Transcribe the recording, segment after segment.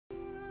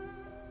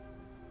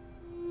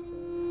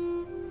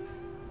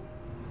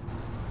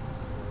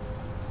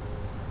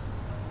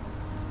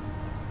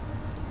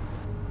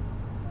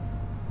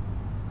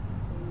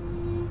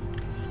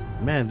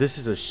Man, this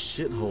is a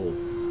shithole.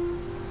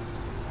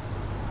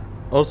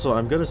 Also,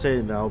 I'm gonna say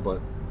it now, but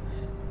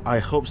I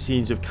hope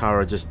scenes with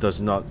Kara just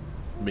does not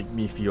make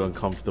me feel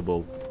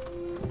uncomfortable.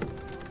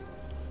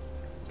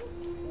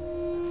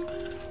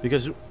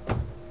 Because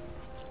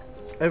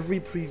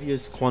every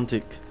previous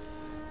Quantic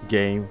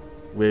game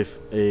with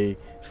a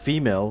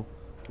female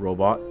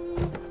robot,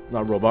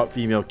 not robot,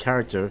 female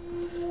character,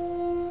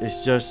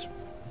 is just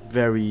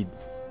very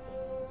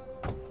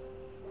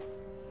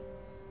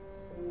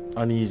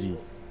uneasy.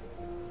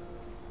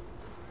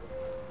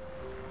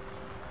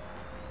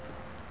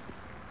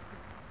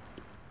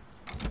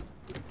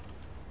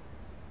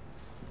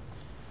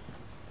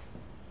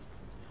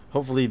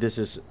 Hopefully this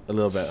is a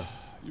little better.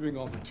 You've been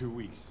gone for 2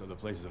 weeks, so the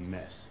place is a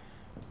mess.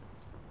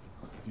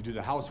 You do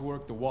the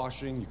housework, the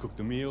washing, you cook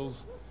the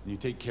meals, and you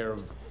take care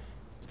of...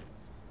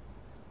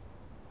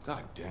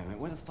 God damn it,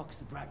 where the fuck's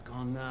the brat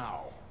gone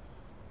now?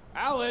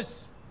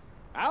 Alice!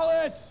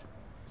 Alice!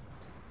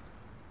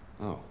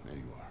 Oh, there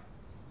you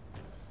are.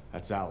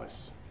 That's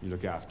Alice. You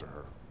look after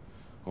her.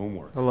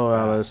 Homework. Hello,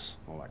 Alice.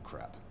 All that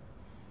crap.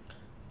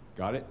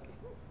 Got it?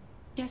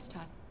 Yes,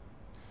 Todd.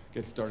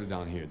 Get started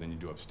down here, then you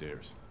do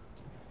upstairs.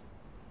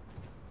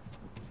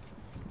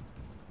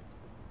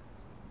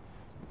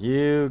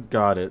 You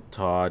got it,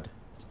 Todd.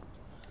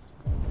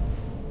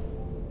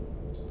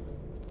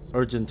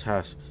 Urgent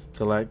task.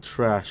 Collect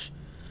trash.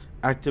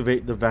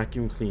 Activate the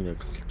vacuum cleaner.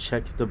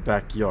 Check the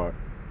backyard.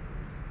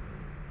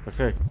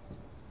 Okay.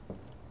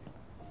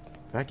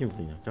 Vacuum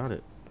cleaner. Got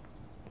it.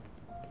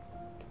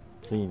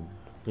 Clean.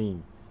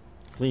 Clean.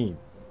 Clean.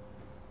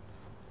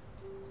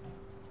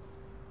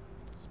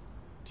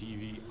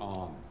 TV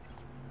on.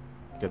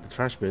 Get the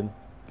trash bin.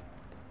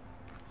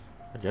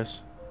 I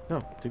guess. No,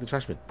 take the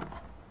trash bin.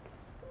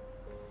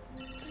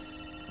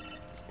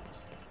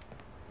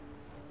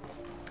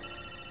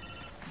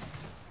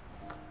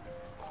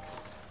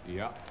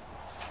 Yeah.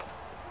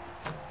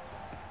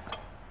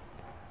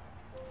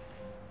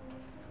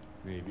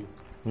 Maybe.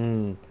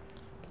 Hmm.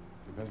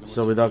 Depends on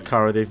So what without you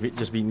Kara, they've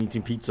just been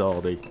eating pizza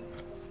all day.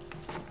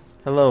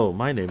 Hello,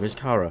 my name is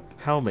Kara.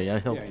 How may I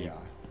help you? Yeah.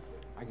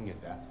 I can get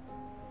that.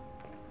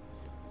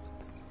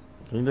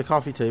 Clean the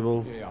coffee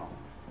table. Yeah.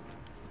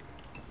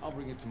 I'll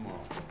bring it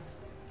tomorrow.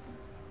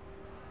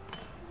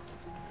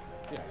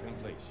 Yeah, same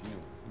place. You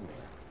know.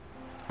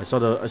 I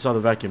saw the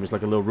vacuum. It's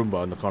like a little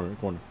Roomba in the corner.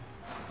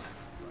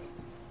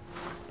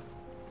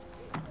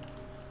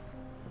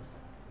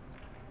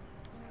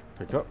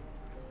 Pick up.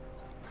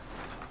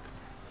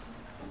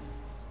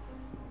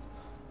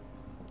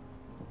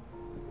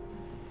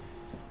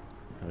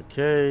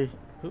 Okay.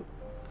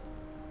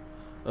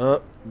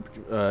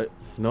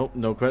 Nope,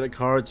 no credit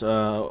cards.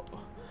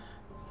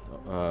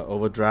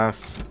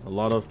 Overdraft. A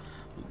lot of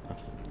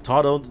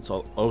Todd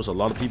owes a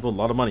lot of people a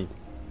lot of money.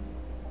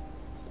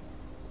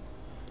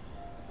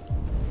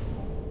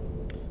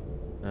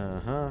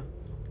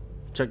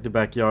 Check the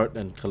backyard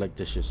and collect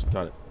dishes.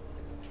 Got it.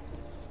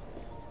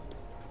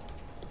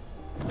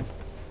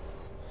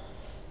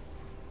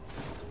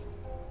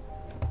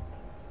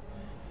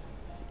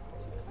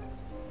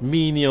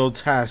 Menial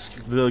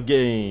task the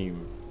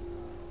game.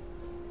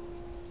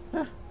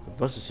 The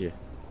bus is here.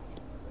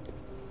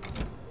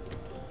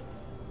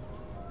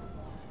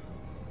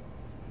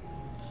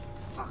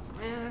 Fuck,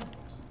 man.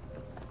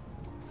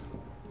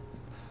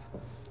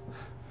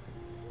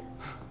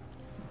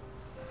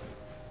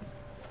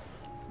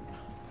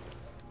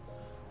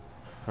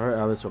 All right,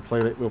 Alice. We'll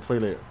play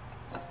later.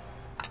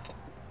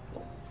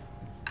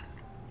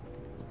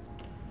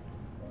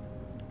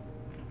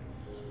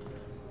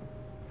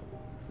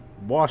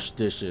 Wash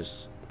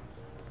dishes.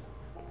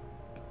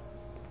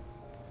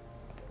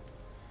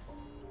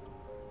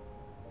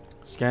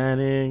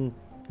 Scanning.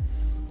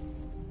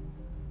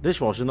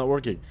 Dishwasher not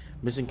working.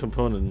 Missing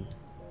component.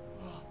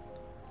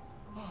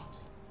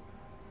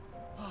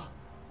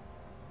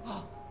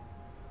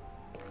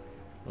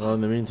 Well,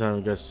 in the meantime, I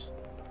guess.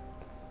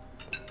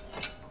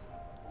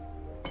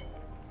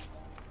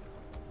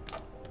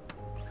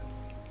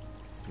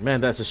 Man,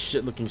 that's a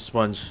shit-looking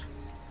sponge.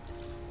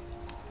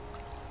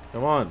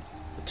 Come on.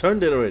 I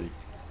turned it already.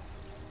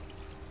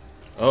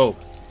 Oh.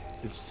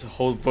 It's a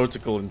whole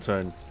vertical in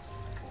turn.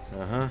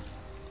 Uh-huh.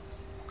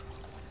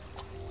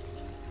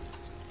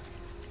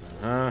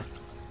 Uh-huh.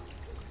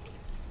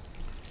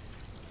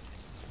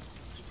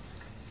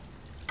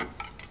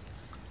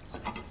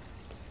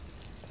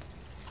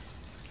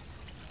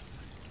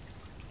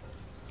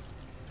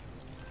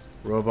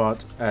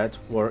 Robot at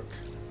work.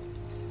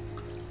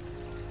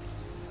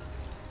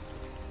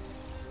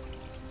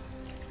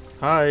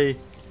 Hi.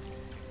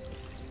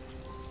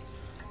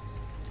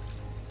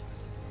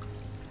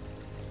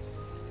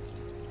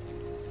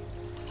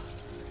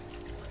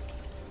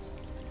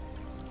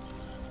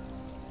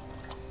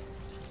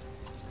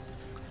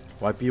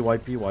 Wipey,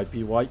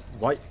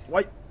 wipe.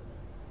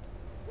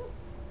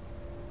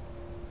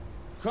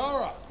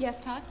 Kara!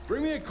 Yes, Todd?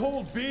 Bring me a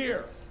cold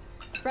beer!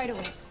 Right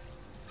away.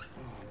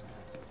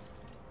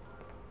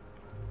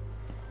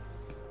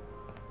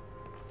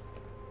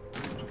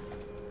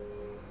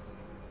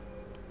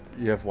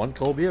 You have one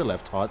cold beer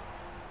left, Todd.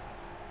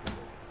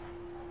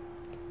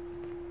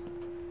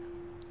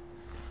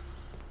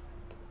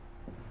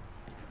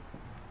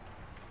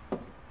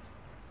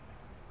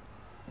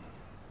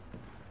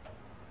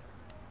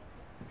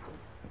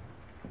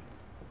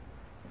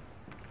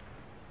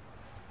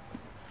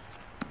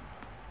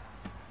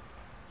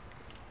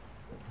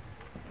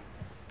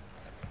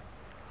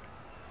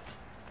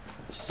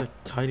 It's like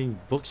tidying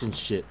books and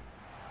shit.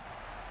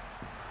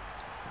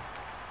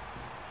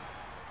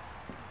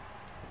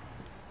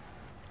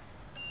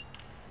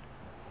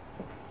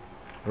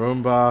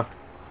 Roomba.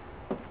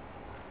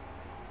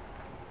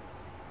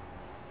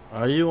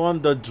 Are you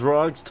on the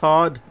drugs,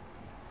 Todd?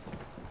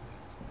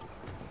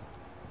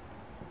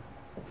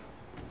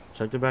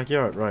 Check the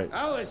backyard, right.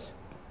 Alice!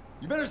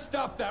 You better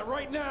stop that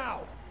right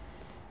now!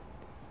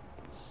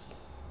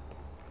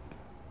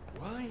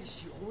 Why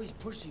is she always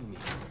pushing me?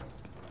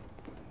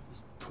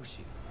 Always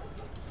pushing.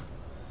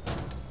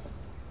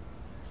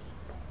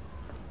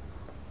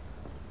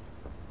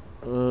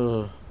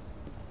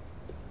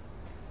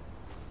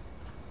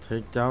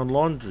 Take down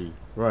laundry.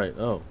 Right,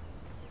 oh.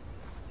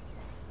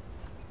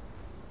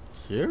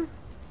 Here?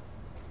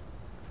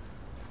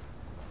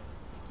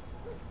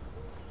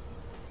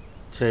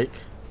 Take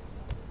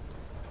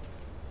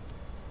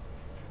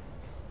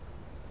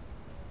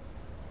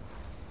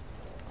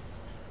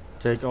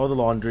all the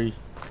laundry.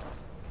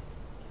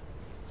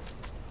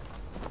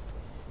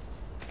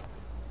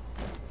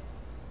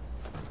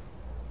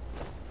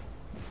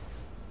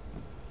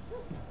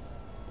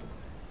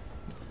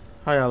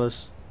 Hi,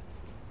 Alice.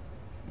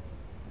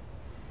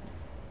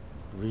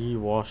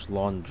 Rewash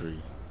laundry.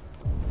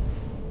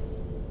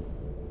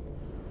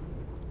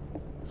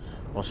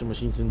 Washing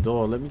machine's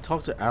indoor. Let me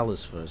talk to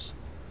Alice first.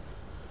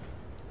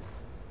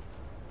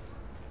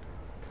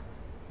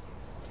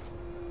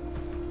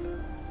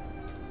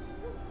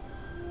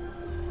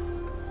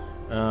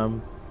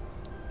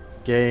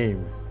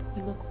 Game.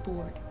 You look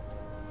bored.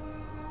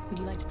 Would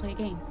you like to play a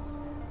game?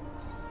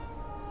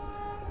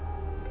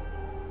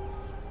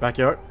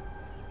 Backyard.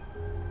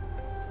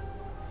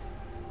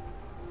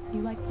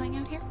 You like playing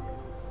out here?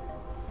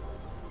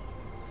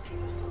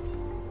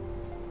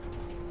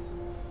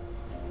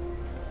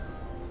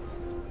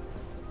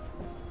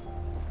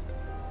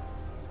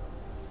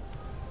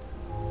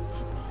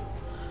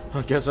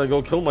 I guess I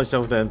go kill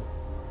myself then.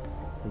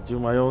 Do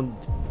my own,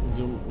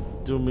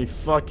 do me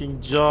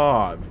fucking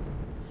job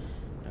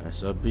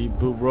as a beep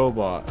boop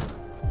robot.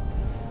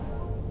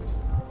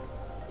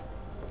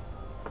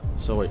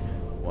 So wait,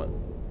 what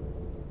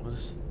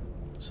is?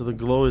 So the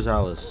glow is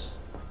Alice.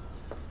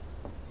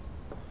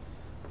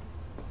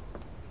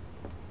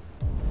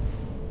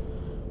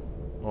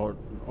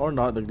 Or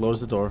not? The glow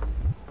is the door.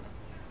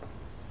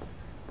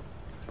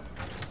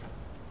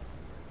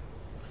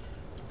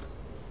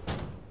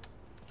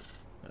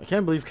 I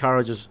can't believe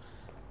Kara just,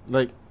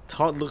 like,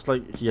 Todd looks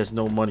like he has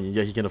no money,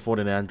 yet he can afford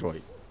an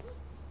android.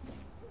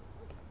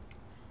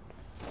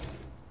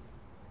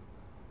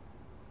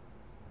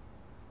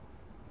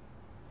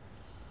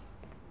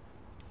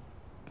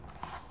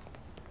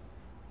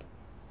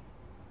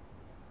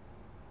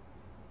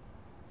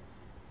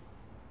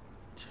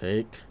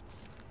 Take.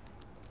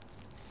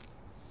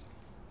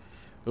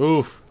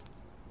 Oof.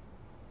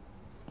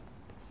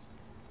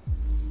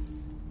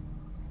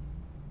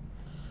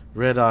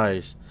 Red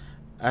eyes.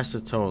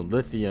 Acetone,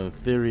 lithium,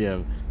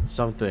 therium,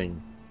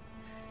 something.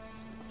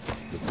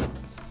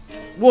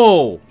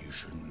 Whoa! You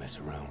shouldn't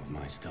mess around with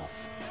my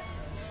stuff.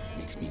 It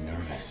makes me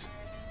nervous.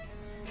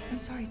 I'm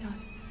sorry, Todd.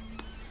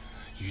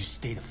 You just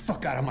stay the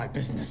fuck out of my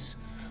business.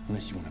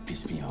 Unless you want to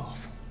piss me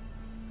off.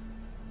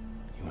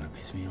 You want to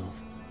piss me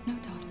off? No,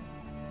 Todd.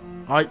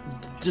 I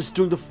just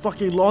doing the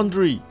fucking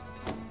laundry.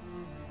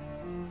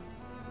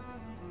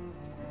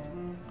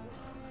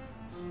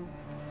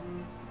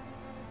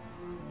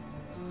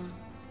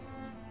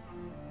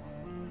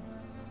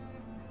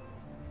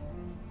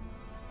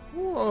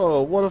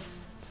 Whoa, what a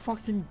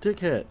fucking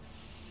dickhead.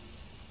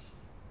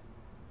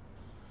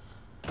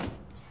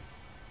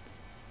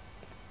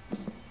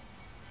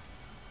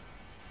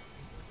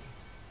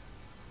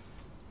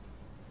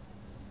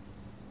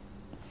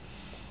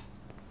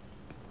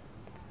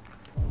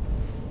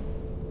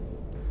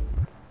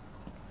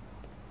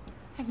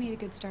 I've made a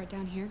good start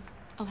down here.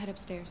 I'll head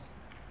upstairs.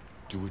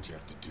 Do what you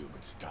have to do,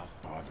 but stop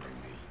bothering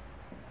me.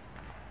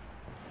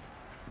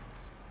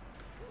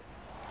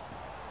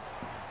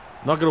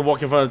 Not gonna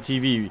walk in front of the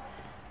TV.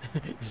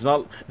 It's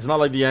not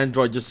like the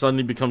android just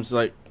suddenly becomes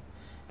like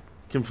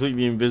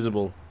completely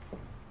invisible.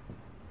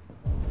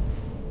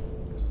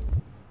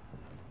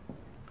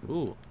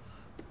 Ooh.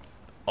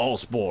 All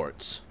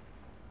sports.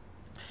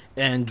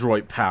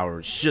 Android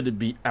power. Should it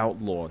be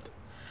outlawed?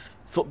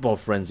 Football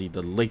Frenzy,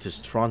 the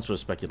latest transfer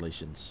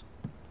speculations.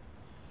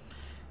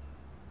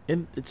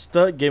 In its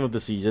third game of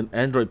the season,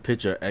 Android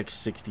pitcher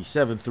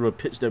X67 threw a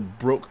pitch that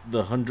broke the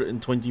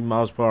 120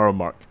 miles per hour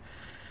mark.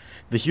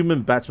 The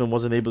human batsman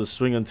wasn't able to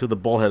swing until the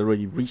ball had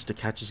already reached the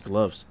catcher's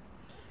gloves.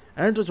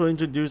 Androids were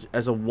introduced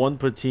as a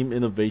one-per-team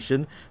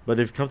innovation, but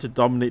they've come to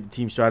dominate the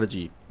team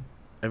strategy.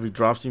 Every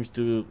draft seems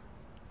to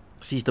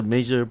sees the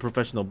major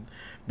professional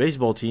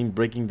baseball team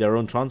breaking their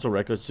own transfer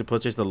records to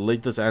purchase the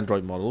latest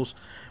Android models,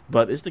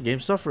 but is the game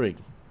suffering?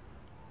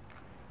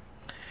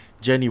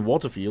 Jenny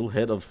Waterfield,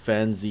 head of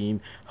fanzine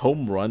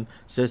Home Run,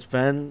 says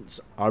fans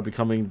are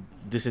becoming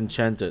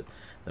disenchanted.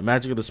 The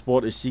magic of the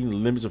sport is seeing the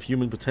limits of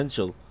human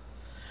potential.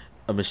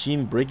 A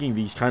machine breaking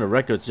these kind of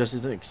records just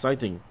isn't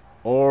exciting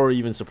or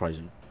even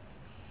surprising.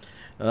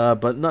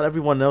 But not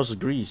everyone else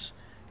agrees.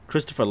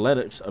 Christopher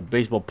Lennox, a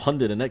baseball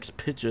pundit and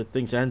ex-pitcher,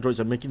 thinks androids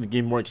are making the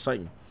game more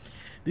exciting.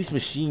 These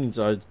machines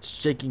are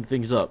shaking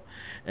things up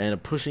and are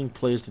pushing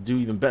players to do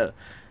even better.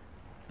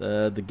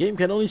 The game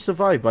can only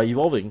survive by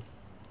evolving.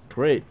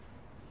 Great.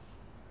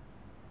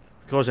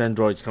 Of course,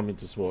 androids come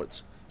into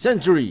sports.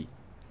 Century!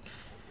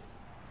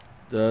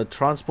 The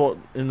transport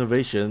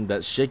innovation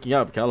that's shaking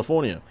up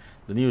California.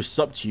 The new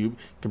Subtube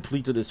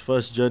completed its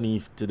first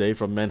journey today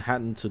from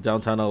Manhattan to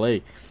downtown LA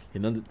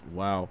in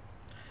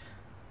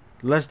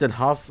less than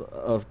half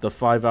of the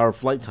 5-hour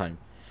flight time.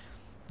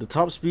 The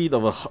top speed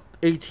of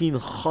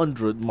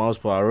 1,800 miles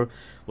per hour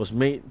was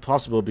made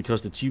possible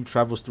because the tube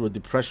travels through a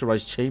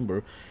depressurized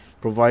chamber,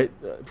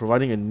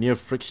 providing a near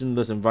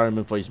frictionless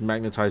environment for its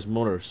magnetized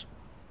motors.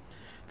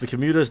 For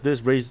commuters,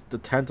 this raised the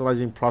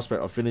tantalizing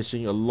prospect of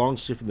finishing a long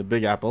shift in the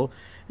Big Apple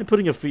and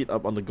putting your feet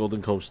up on the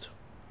Golden Coast.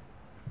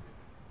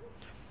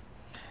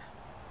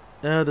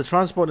 The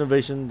transport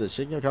innovation that's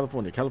shaking up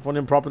California.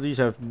 Californian properties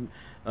have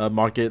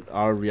market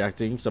are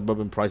reacting.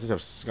 Suburban prices have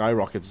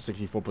skyrocketed to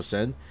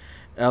 64%.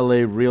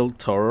 LA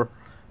realtor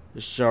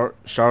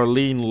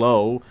Charlene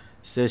Lowe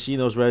says she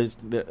knows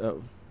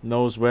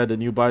where the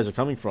new buyers are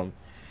coming from.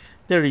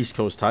 They're East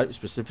Coast type,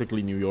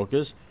 specifically New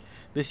Yorkers.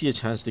 They see a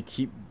chance to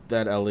keep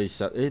that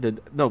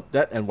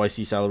that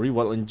NYC salary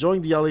while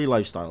enjoying the LA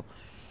lifestyle,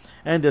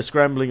 and they're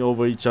scrambling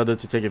over each other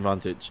to take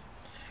advantage.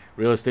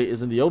 Real estate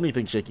isn't the only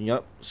thing shaking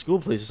up. School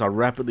places are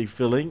rapidly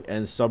filling,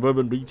 and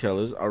suburban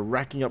retailers are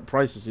racking up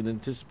prices in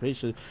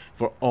anticipation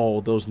for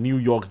all those New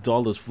York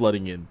dollars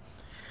flooding in.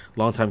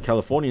 Longtime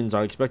Californians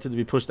are expected to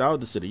be pushed out of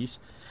the cities,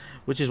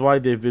 which is why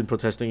they've been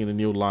protesting in the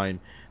new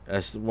line.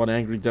 As one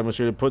angry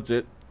demonstrator puts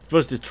it,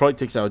 first Detroit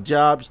takes our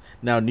jobs,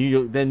 now New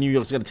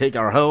York's gonna take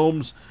our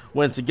homes.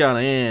 When's it gonna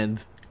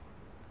end?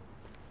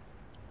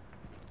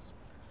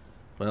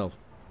 Well.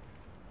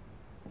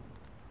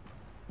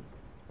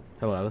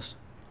 Hello, Alice.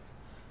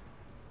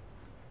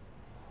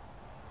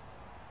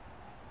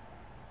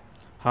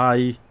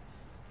 Hi,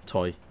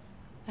 toy.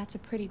 That's a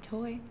pretty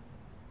toy.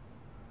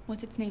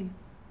 What's its name?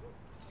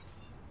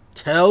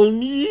 Tell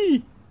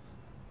me!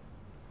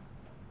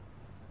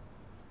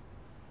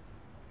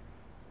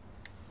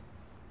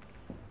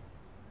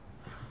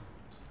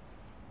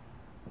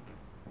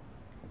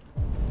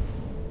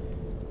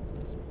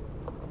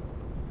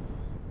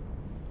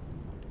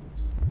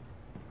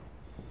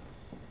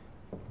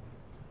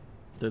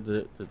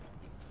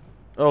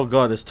 Oh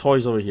god, there's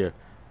toys over here.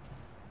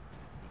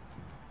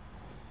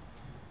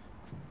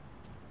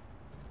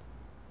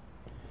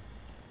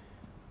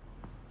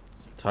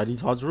 Tidy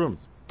Todd's room.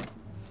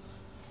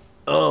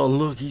 Oh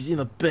look, he's in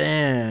a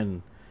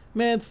band.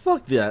 Man,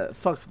 fuck that.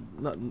 Fuck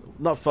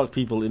not fuck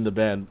people in the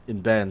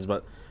bands,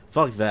 but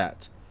fuck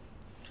that.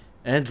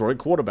 Android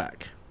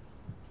quarterback.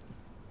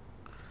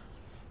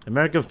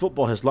 American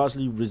football has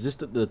largely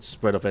resisted the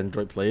spread of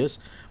Android players,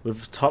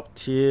 with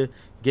top-tier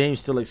games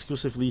still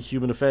exclusively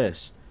human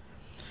affairs.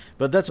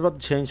 But that's about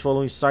to change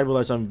following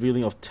CyberLife's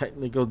unveiling of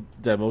technical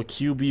demo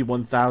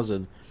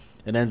QB1000,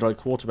 an Android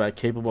quarterback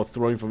capable of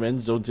throwing from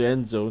end zone to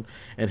end zone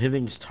and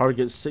hitting his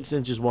target 6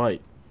 inches wide.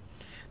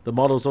 The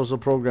model is also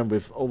programmed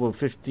with over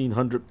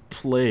 1,500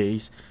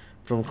 plays,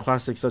 from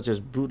classics such as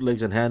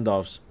bootlegs and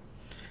handoffs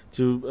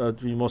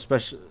to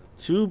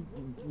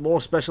more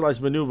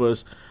specialized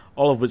maneuvers,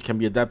 all of which can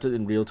be adapted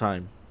in real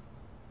time.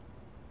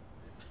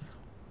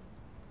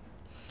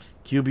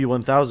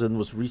 QB1000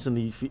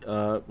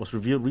 was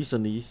revealed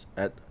recently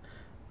at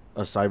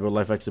a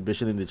CyberLife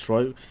exhibition in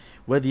Detroit,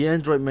 where the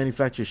Android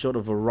manufacturer showed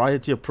a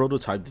variety of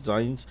prototype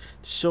designs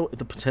to show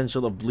the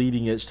potential of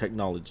bleeding-edge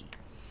technology.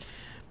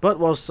 But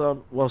while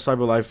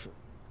CyberLife,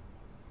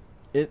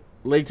 its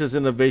latest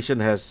innovation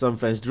has some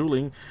fans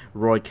drooling,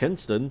 Roy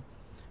Kenston,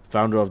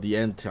 founder of the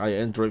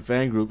anti-Android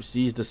fan group,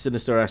 sees the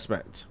sinister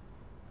aspect.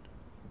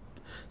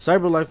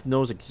 CyberLife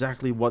knows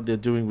exactly what they're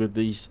doing with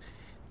these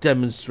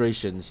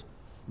demonstrations.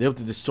 They hope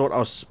to distort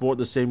our sport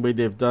the same way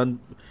they've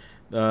done,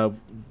 the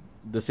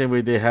same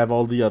way they have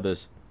all the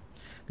others.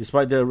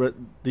 Despite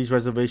these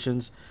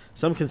reservations,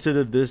 some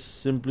consider this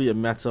simply a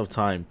matter of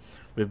time.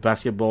 With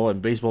basketball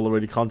and baseball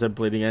already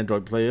contemplating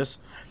Android players,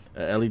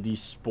 LED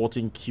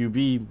sporting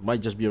QB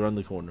might just be around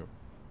the corner.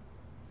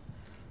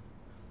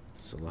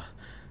 So,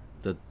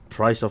 the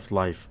price of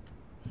life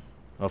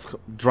of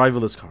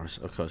driverless cars,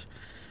 of course.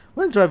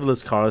 When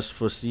driverless cars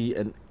foresee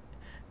an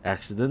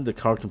accident, the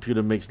car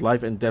computer makes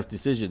life and death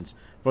decisions.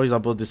 For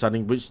example,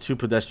 deciding which two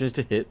pedestrians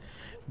to hit,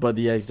 but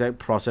the exact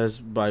process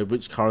by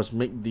which cars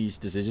make these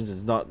decisions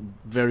is not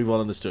very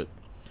well understood.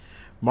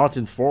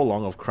 Martin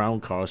Forlong of Crown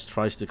Cars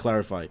tries to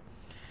clarify.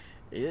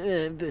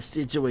 In this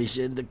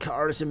situation, the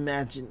car's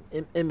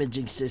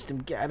imaging system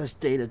gathers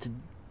data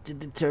to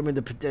determine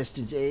the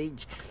pedestrian's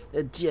age,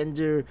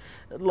 gender,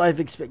 life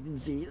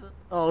expectancy,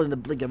 all in the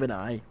blink of an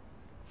eye.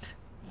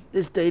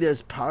 This data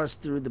is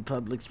parsed through the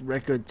public's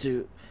record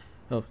to...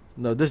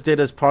 This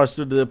data is parsed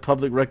through the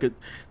public record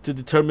to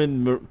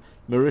determine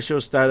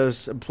marital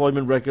status,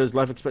 employment records,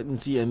 life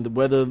expectancy, and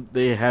whether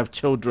they have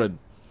children.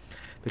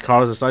 The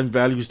cars assign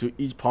values to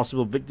each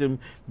possible victim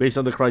based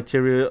on the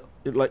criteria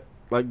like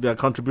their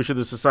contribution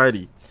to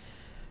society.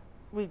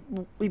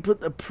 We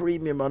put a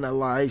premium on our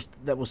lives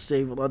that will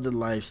save other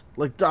lives,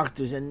 like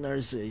doctors and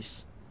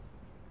nurses.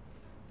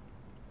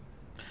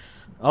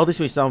 All this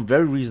may sound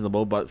very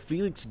reasonable, but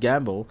Felix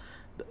Gamble,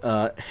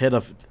 head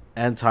of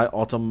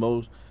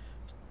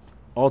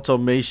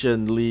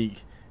Automation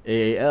League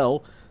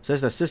AAL,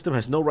 says the system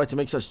has no right to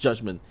make such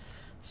judgment.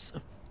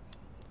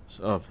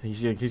 So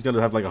he's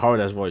gonna have like a hard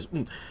ass voice.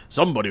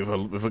 Somebody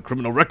with a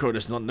criminal record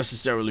is not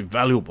necessarily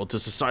valuable to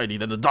society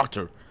than a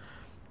doctor.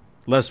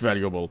 Less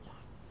valuable.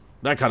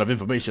 That kind of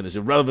information is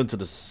irrelevant to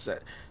the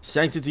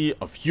sanctity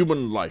of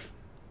human life.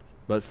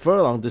 But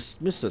Furlong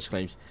dismissed such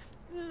claims.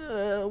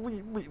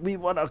 We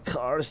want our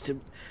cars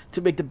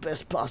to make the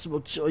best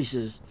possible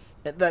choices,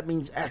 and that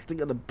means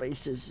acting on the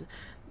basis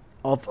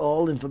of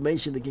all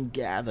information they can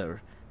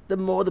gather. The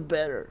more the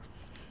better.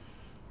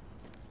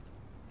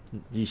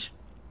 Yeesh.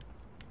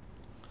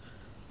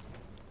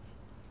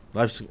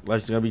 Life's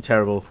gonna be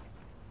terrible.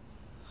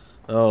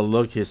 Oh,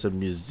 look, he's a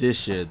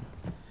musician.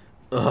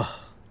 Ugh.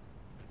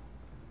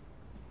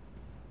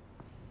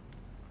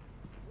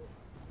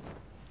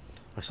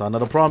 I saw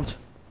another prompt.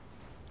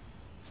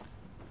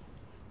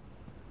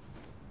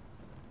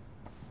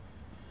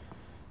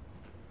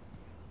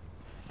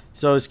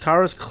 So is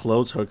Kara's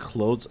clothes her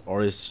clothes,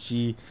 or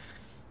is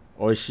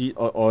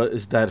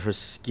that her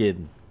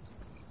skin?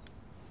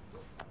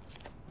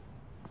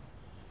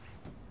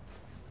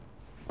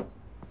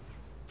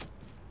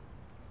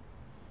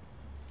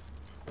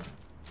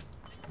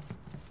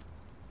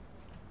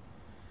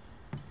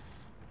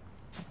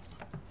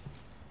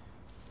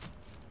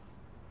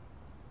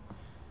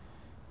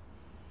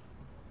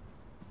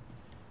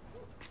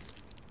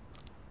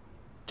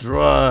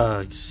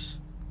 Drugs.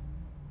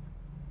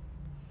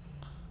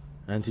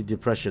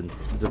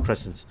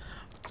 Depressants.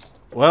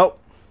 Well,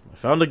 I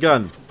found a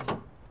gun.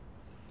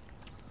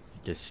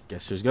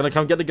 Guess who's gonna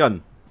come get the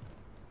gun?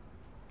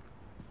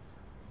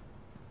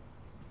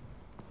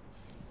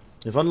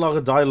 If unlock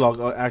a dialogue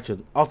or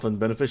action, often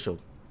beneficial.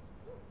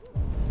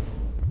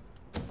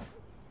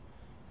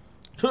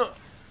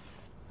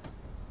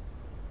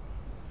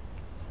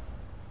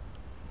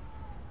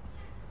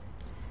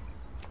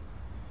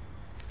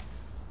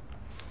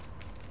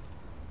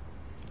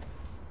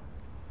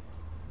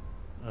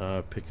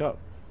 Pick up.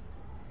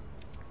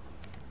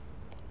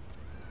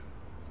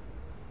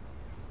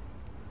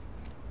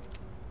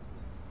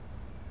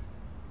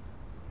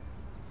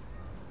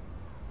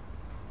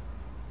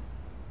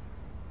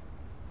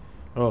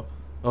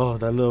 Oh,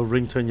 that little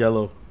ring turned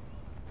yellow.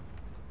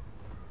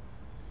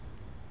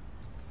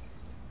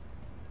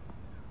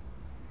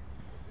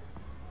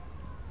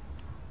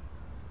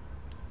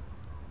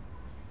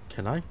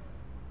 Can I?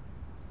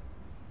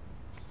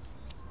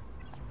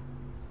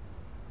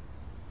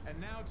 And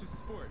now to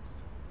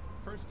sports.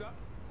 First up,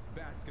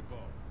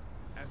 basketball.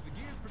 As the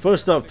gears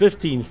First up,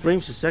 15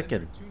 frames a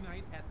second.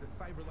 Tonight at the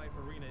CyberLife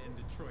Arena in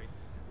Detroit,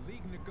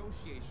 league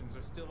negotiations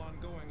are still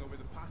ongoing over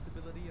the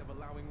possibility of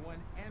allowing one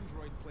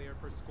Android player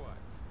per squad.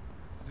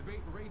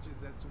 Debate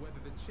rages as to whether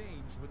the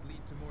change would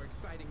lead to more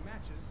exciting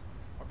matches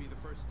or be the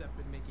first step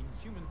in making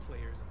human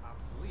players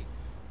obsolete.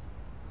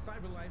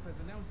 CyberLife has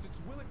announced its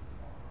willing.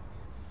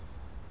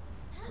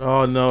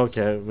 Oh no,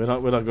 okay, we're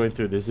not going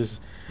through this. This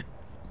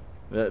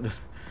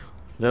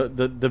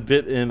the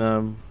bit in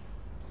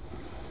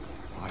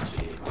Watch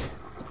it.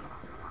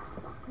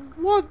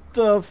 What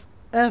the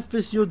F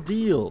is your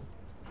deal?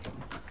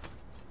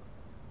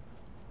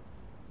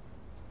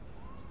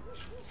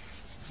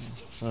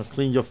 I'll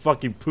clean your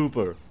fucking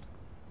pooper.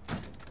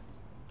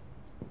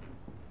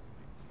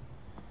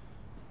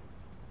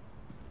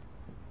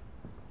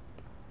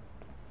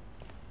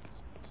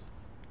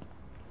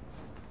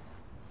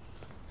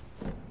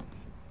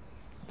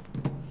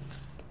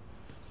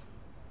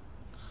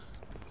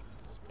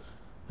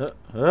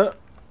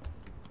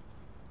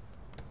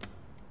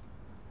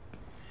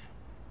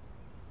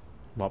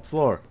 Mop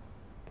floor.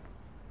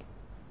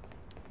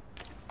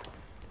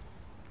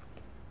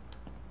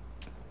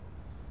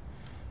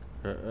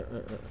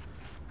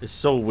 It's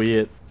so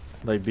weird,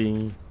 like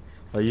using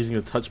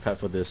a touchpad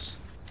for this.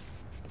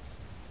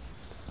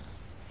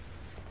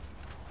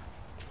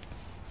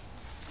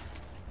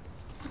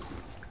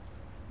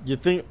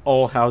 You'd think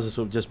all houses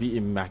would just be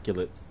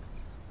immaculate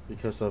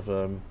because of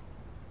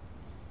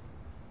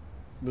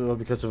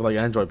like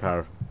Android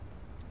power.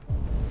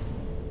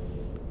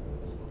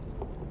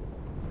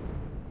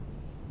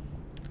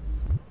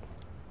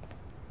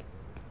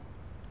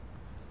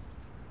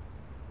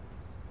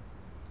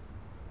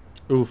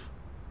 Oof.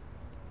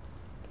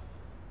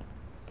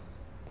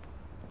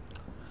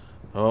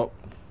 Oh,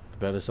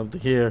 there's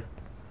something here.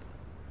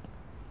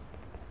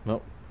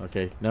 Nope.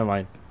 Okay, never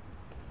mind.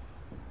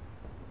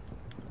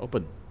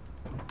 Open.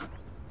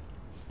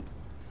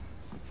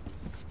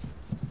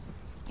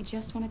 I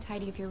just want to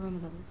tidy up your room a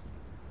little.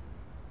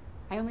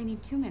 I only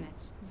need 2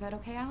 minutes. Is that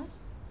okay,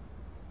 Alice?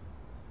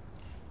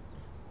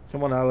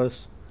 Come on,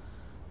 Alice.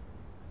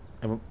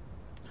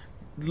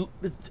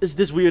 It's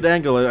this weird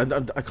angle.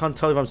 I can't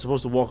tell if I'm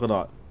supposed to walk or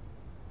not.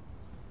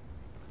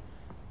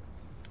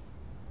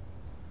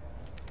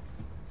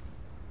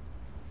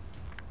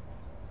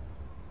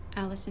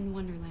 Alice in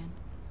Wonderland.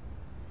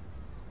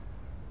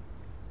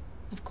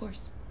 Of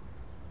course.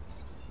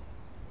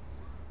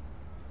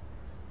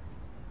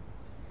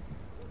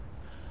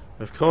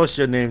 Of course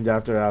you're named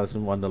after Alice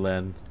in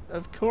Wonderland.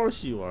 Of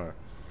course you are.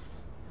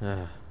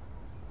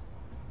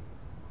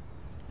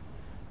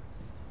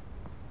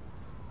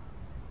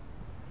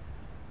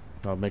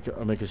 I'll make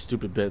a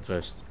stupid bit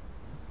first.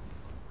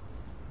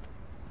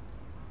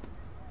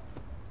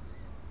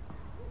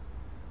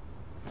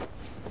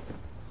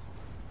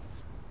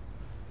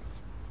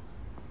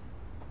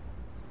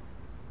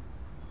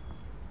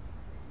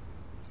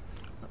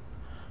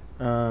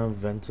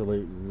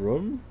 Ventilate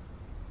room.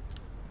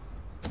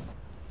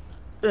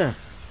 Yeah.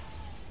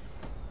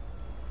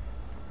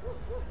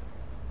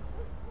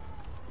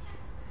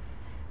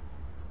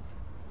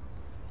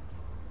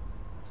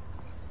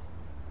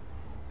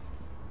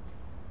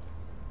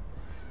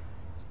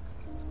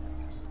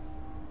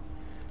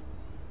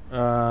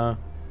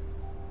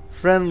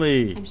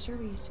 Friendly. I'm sure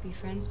we used to be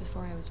friends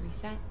before I was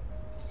reset.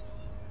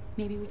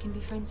 Maybe we can be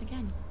friends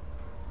again.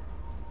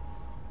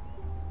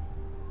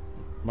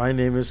 My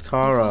name is Your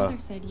Kara. father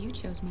said you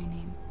chose my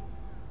name.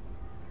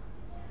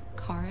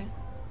 Kara?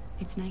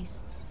 It's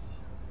nice.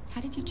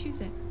 How did you choose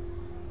it?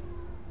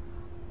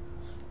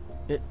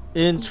 You should tell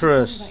me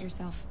Interest. about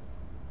yourself.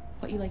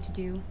 What you like to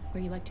do,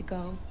 where you like to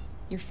go,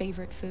 your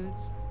favorite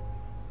foods.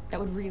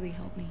 That would really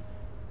help me.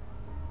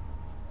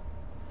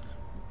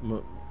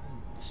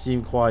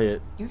 Seem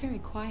quiet. You're very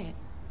quiet.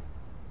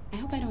 I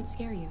hope I don't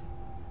scare you.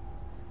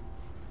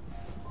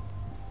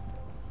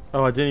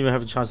 Oh, I didn't even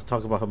have a chance to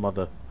talk about her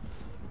mother.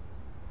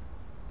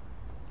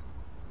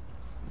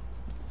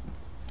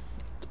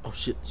 Oh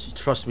shit, she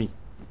trusts me.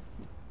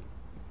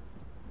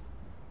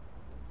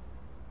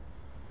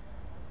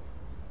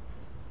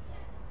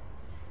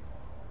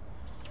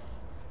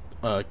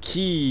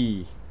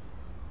 Key.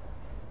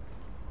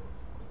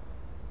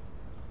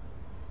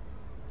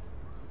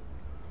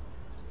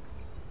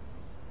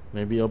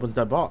 Maybe he opens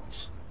that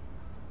box.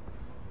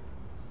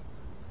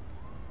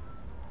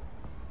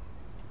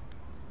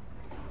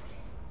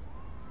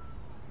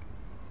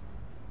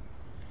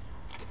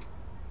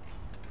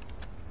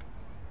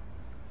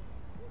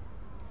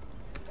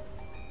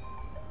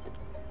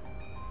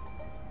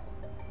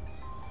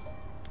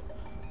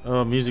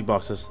 Oh, music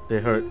boxes.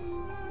 They hurt.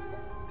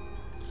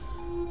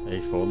 A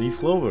four-leaf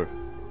clover.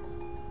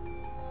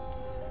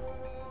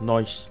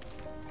 Nice.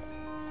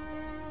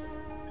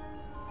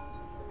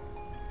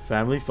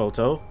 Family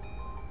photo.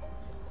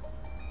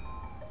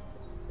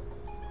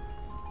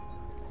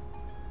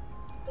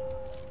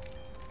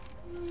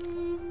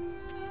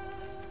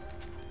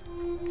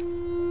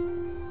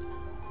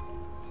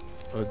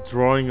 A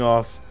drawing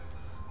of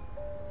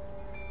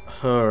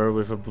her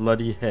with a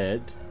bloody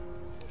head.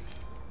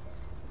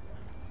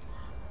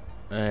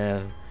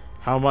 And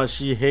how much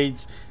she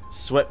hates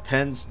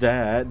Sweatpants'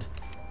 dad.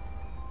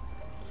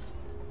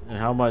 And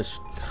how much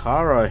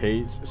Kara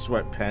hates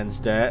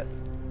Sweatpants' dad.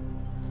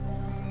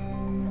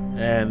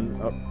 And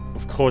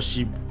of course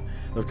he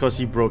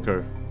broke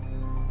her.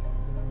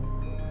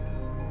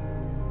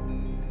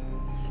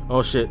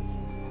 Oh shit.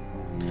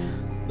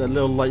 That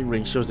little light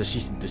ring shows that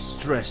she's in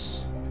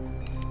distress.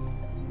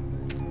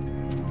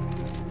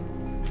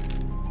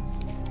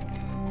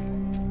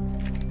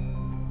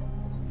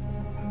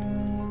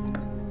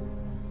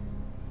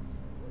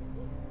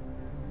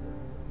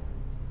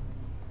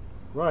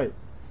 Right.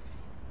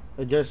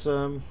 I guess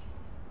well,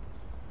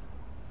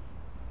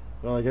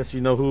 I guess we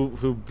know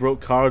who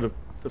broke Kara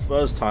the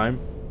first time.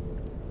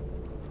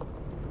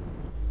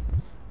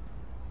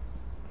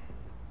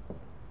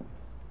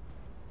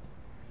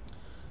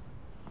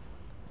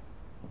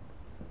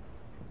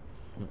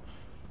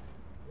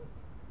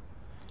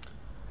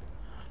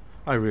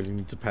 I really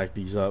need to pack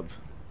these up.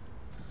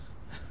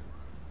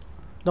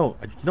 No,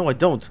 I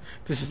don't.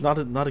 This is not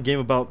a game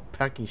about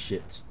packing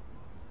shit.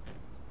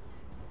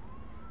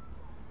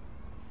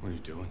 What are you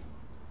doing?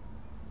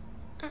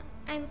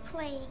 I'm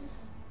playing.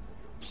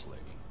 You're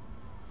playing.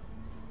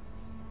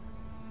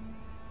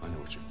 I know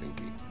what you're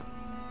thinking.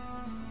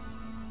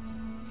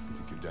 You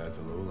think your dad's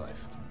a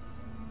lowlife?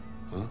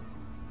 Huh?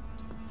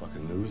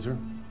 Fucking loser?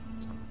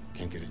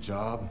 Can't get a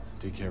job,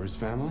 take care of his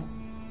family?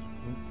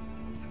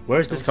 Where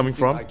is this coming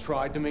from? I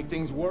tried to make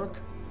things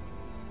work?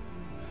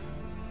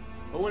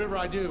 But whatever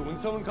I do, when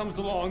someone comes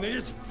along, they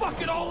just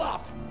fuck it all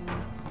up!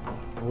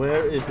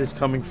 Where is this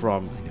coming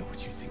from? I know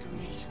what you think of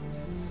me.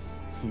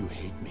 You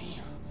hate me.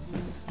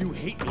 You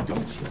hate me, don't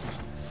you?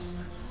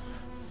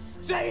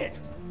 Say it!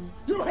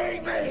 You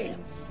hate me!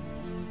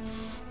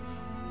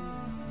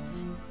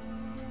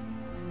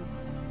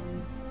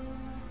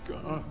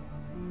 God,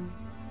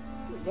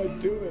 what am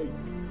I doing?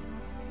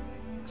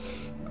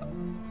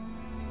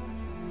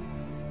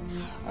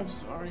 I'm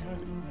sorry,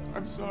 honey.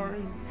 I'm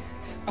sorry.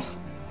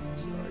 I'm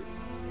sorry.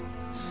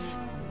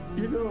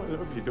 You know I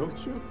love you,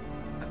 don't you?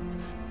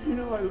 You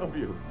know I love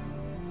you.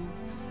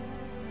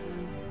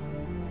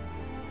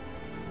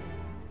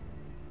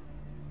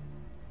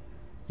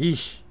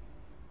 Yeesh.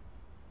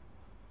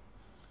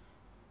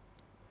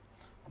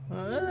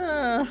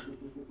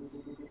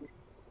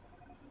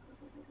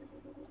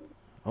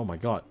 Oh my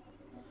god.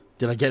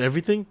 Did I get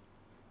everything?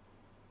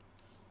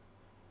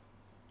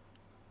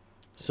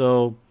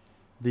 So,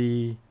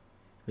 the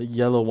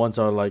yellow ones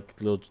are like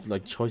little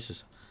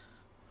choices.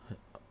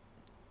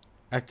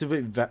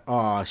 Activate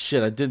ah,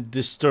 shit, I didn't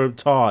disturb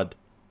Todd.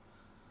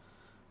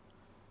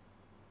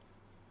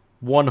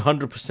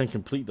 100%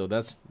 complete though.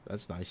 That's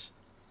nice.